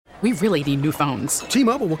We really need new phones.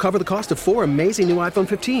 T-Mobile will cover the cost of 4 amazing new iPhone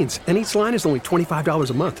 15s, and each line is only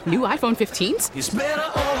 $25 a month. New iPhone 15s? It's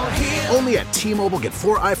better over here. Only at T-Mobile, get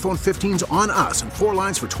 4 iPhone 15s on us and 4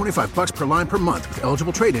 lines for $25 per line per month with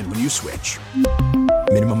eligible trade-in when you switch.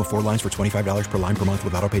 Minimum of 4 lines for $25 per line per month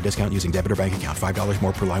with autopay discount using debit or bank account. $5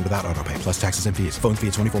 more per line without autopay, plus taxes and fees. Phone fee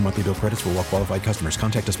at 24 monthly bill credits for well-qualified customers.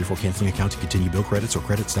 Contact us before canceling account to continue bill credits or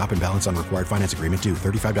credit stop and balance on required finance agreement due.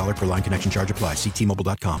 $35 per line connection charge applies. See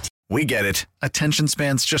T-Mobile.com. We get it. Attention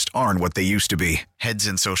spans just aren't what they used to be. Heads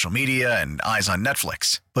in social media and eyes on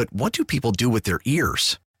Netflix. But what do people do with their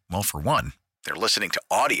ears? Well, for one, they're listening to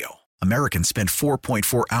audio. Americans spend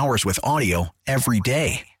 4.4 hours with audio every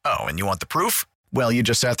day. Oh, and you want the proof? Well, you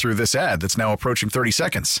just sat through this ad that's now approaching 30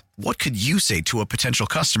 seconds. What could you say to a potential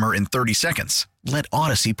customer in 30 seconds? Let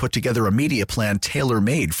Odyssey put together a media plan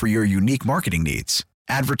tailor-made for your unique marketing needs.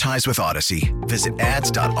 Advertise with Odyssey. Visit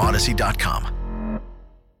ads.odyssey.com.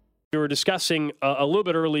 We were discussing a little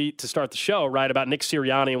bit early to start the show, right, about Nick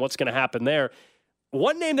Sirianni and what's going to happen there.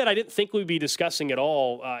 One name that I didn't think we'd be discussing at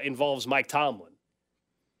all involves Mike Tomlin.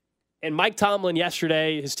 And Mike Tomlin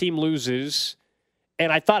yesterday, his team loses,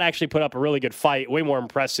 and I thought actually put up a really good fight, way more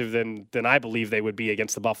impressive than I believe they would be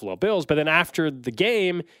against the Buffalo Bills. But then after the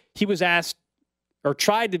game, he was asked, or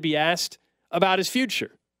tried to be asked, about his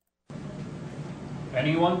future.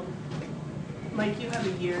 Anyone? Mike, you have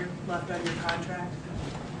a year left on your contract.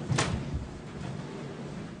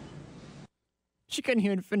 She couldn't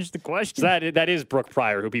even finish the question. So that is Brooke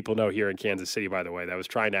Pryor, who people know here in Kansas City, by the way, that was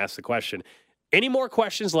trying to ask the question. Any more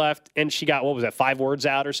questions left? And she got, 5 words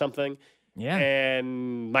out or something? Yeah.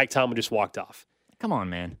 And Mike Tomlin just walked off. Come on,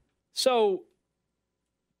 man. So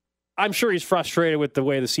I'm sure he's frustrated with the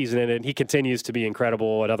way the season ended. He continues to be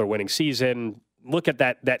incredible, another winning season. Look at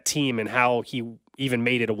that team and how he even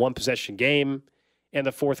made it a one-possession game in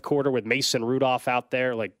the fourth quarter with Mason Rudolph out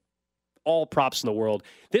there. Like, all props in the world.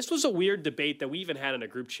 This was a weird debate that we even had in a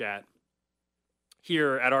group chat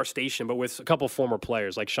here at our station, but with a couple former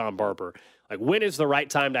players like Sean Barber. Like, when is the right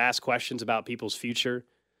time to ask questions about people's future?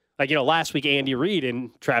 Like, last week Andy Reid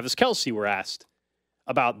and Travis Kelce were asked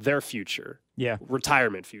about their future,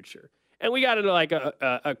 retirement future. And we got into like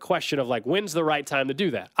a question of like, when's the right time to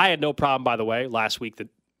do that? I had no problem, by the way, last week that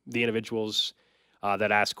the individuals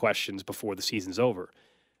that asked questions before the season's over.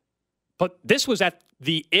 But this was at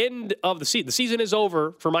the end of the season. The season is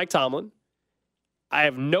over for Mike Tomlin. I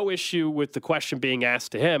have no issue with the question being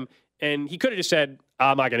asked to him. And he could have just said,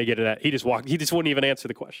 I'm not going to get to that. He just walked. He just wouldn't even answer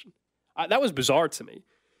the question. That was bizarre to me.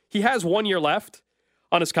 He has 1 year left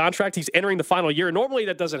on his contract. He's entering the final year. Normally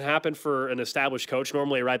that doesn't happen for an established coach.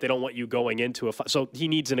 Normally, right, they don't want you going into so he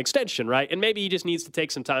needs an extension, right? And maybe he just needs to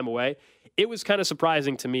take some time away. It was kind of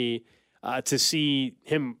surprising to me to see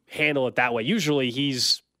him handle it that way. Usually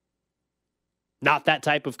he's not that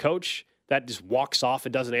type of coach that just walks off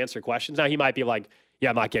and doesn't answer questions. Now, he might be like, yeah,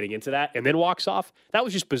 I'm not getting into that, and then walks off. That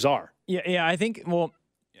was just bizarre. Yeah, I think, well,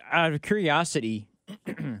 out of curiosity,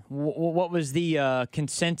 what was the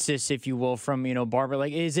consensus, if you will, from, Barber?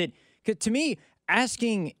 Like, is it, to me,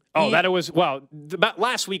 asking... that it was,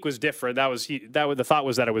 last week was different. The thought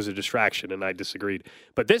was that it was a distraction, and I disagreed.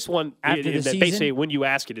 But this one, after the season? Basically, when you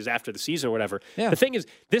ask it is after the season or whatever. Yeah. The thing is,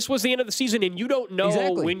 this was the end of the season, and you don't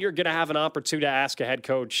know when you're going to have an opportunity to ask a head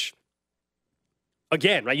coach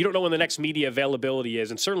again, right? You don't know when the next media availability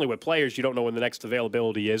is, and certainly with players, you don't know when the next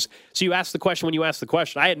availability is. So you ask the question when you ask the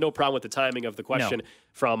question. I had no problem with the timing of the question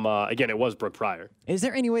from, again, it was Brooke Pryor. Is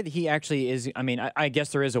there any way that he actually is, I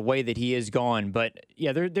guess there is a way that he is gone, but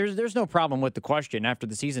yeah, there's no problem with the question after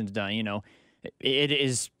the season's done, It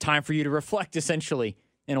is time for you to reflect, essentially,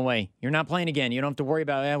 in a way. You're not playing again. You don't have to worry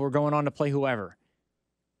about, we're going on to play whoever.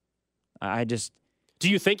 Do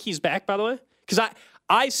you think he's back, by the way? Because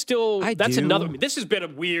this has been a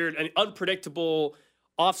weird and unpredictable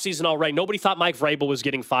offseason already. Nobody thought Mike Vrabel was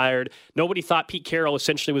getting fired. Nobody thought Pete Carroll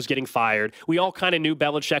essentially was getting fired. We all kind of knew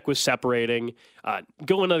Belichick was separating.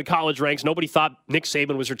 Going to the college ranks, nobody thought Nick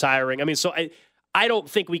Saban was retiring. I don't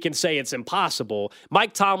think we can say it's impossible.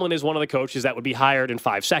 Mike Tomlin is one of the coaches that would be hired in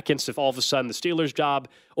 5 seconds if all of a sudden the Steelers' job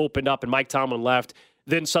opened up and Mike Tomlin left.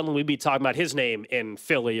 Then suddenly we'd be talking about his name in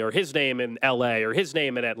Philly or his name in L.A. or his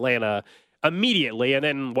name in Atlanta immediately. And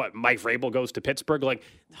then Mike Vrabel goes to Pittsburgh?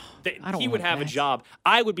 He would have a job.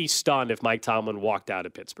 I would be stunned if Mike Tomlin walked out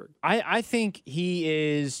of Pittsburgh. I think he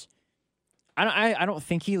is – I don't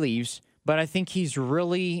think he leaves, but I think he's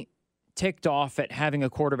really ticked off at having a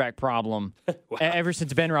quarterback problem ever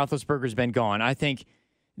since Ben Roethlisberger's been gone. I think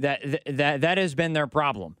that has been their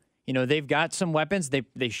problem. They've got some weapons.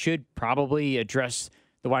 They should probably address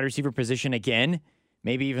the wide receiver position again.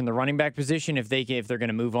 maybe even the running back position if they're going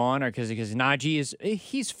to move on, or because Najee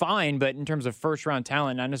he's fine, but in terms of first round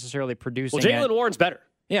talent, not necessarily producing. Well, Jaylen Warren's better.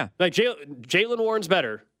 Yeah, like Jaylen Warren's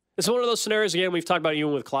better. It's one of those scenarios again we've talked about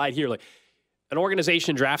even with Clyde here. Like an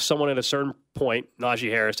organization drafts someone at a certain point, Najee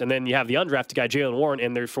Harris, and then you have the undrafted guy Jaylen Warren,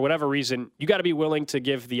 and there for whatever reason you got to be willing to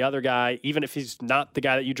give the other guy, even if he's not the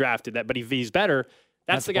guy that you drafted, but if he's better.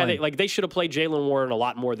 That's the guy that they should have played Jaylen Warren a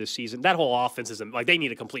lot more this season. That whole offense they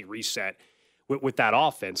need a complete reset with that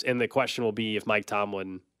offense. And the question will be if Mike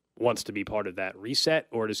Tomlin wants to be part of that reset,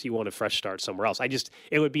 or does he want a fresh start somewhere else?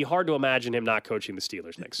 It would be hard to imagine him not coaching the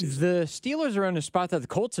Steelers next season. The Steelers are in a spot that the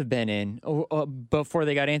Colts have been in before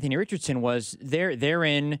they got Anthony Richardson. They're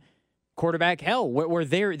in quarterback hell, where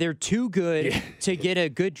they're too good to get a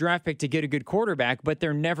good draft pick to get a good quarterback, but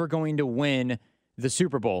they're never going to win the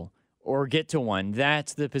Super Bowl or get to one.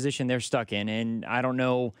 That's the position they're stuck in, and I don't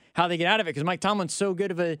know how they get out of it because Mike Tomlin's so good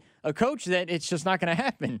of a coach that it's just not going to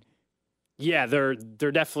happen. Yeah, they're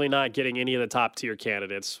definitely not getting any of the top tier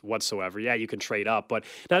candidates whatsoever. Yeah, you can trade up, but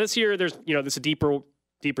now this year there's a deeper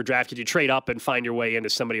draft. Could you trade up and find your way into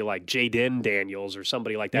somebody like Jaden Daniels or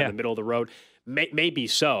somebody like that in the middle of the road? Maybe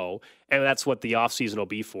so, and that's what the offseason will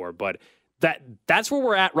be for. But that's where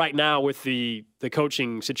we're at right now with the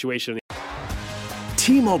coaching situation.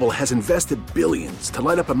 T-Mobile has invested billions to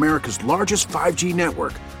light up America's largest 5G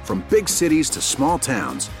network, from big cities to small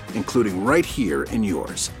towns, including right here in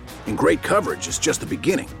yours. And great coverage is just the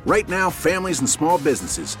beginning. Right now, families and small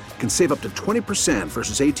businesses can save up to 20%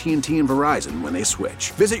 versus AT&T and Verizon when they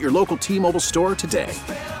switch. Visit your local T-Mobile store today.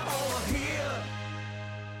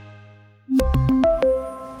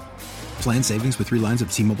 Plan savings with 3 lines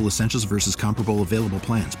of T-Mobile Essentials versus comparable available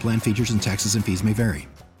plans. Plan features and taxes and fees may vary.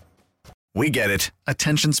 We get it.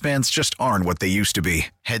 Attention spans just aren't what they used to be.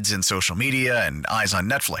 Heads in social media and eyes on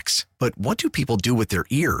Netflix. But what do people do with their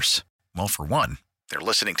ears? Well, for one, they're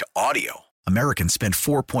listening to audio. Americans spend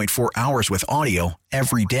 4.4 hours with audio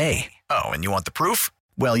every day. Oh, and you want the proof?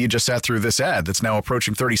 Well, you just sat through this ad that's now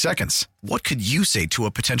approaching 30 seconds. What could you say to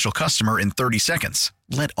a potential customer in 30 seconds?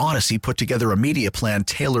 Let Odyssey put together a media plan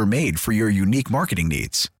tailor-made for your unique marketing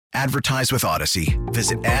needs. Advertise with Odyssey.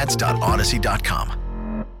 Visit ads.odyssey.com.